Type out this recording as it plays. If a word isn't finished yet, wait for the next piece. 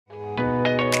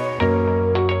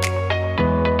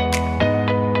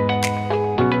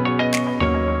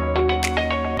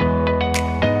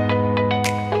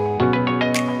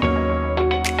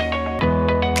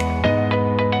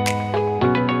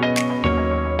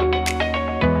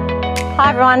Hi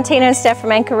everyone, Tina and Steph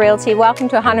from Anchor Realty. Welcome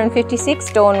to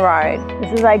 156 Dawn Road.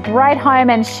 This is a great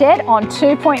home and shed on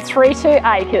 2.32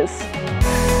 acres.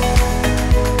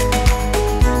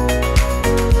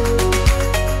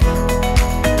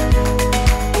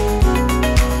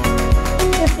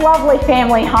 This lovely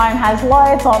family home has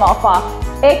loads on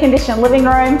offer. Air-conditioned living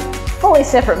room, fully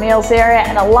separate meals area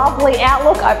and a lovely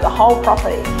outlook over the whole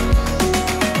property.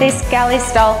 This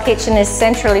galley-style kitchen is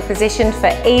centrally positioned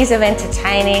for ease of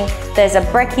entertaining. There's a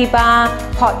brekkie bar,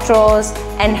 hot drawers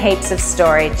and heaps of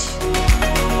storage.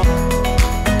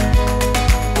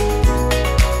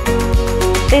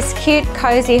 This cute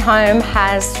cosy home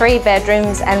has 3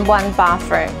 bedrooms and 1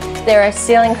 bathroom. There are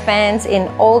ceiling fans in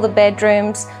all the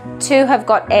bedrooms. 2 have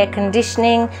got air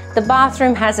conditioning. The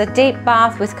bathroom has a deep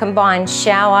bath with combined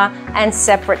shower and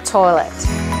separate toilet.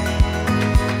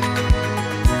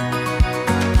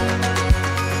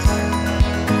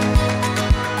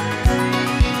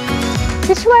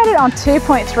 Situated on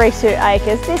 2.32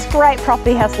 acres, this great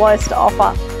property has loads to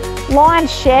offer. Lined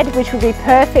shed, which would be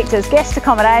perfect as guest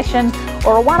accommodation,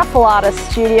 or a wonderful artist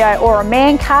studio, or a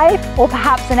man cave, or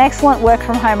perhaps an excellent work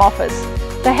from home office.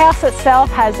 The house itself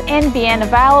has NBN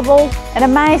available, an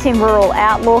amazing rural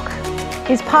outlook,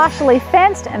 is partially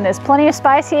fenced and there's plenty of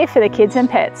space here for the kids and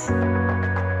pets.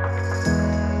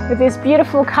 With this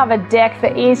beautiful covered deck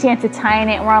for easy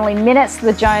entertaining, we're only minutes to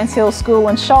the Jones Hill School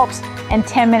and shops and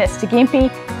 10 minutes to Gympie.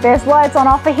 There's loads on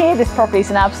offer here. This property is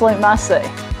an absolute must-see.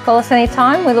 Call us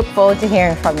anytime. We look forward to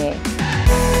hearing from you.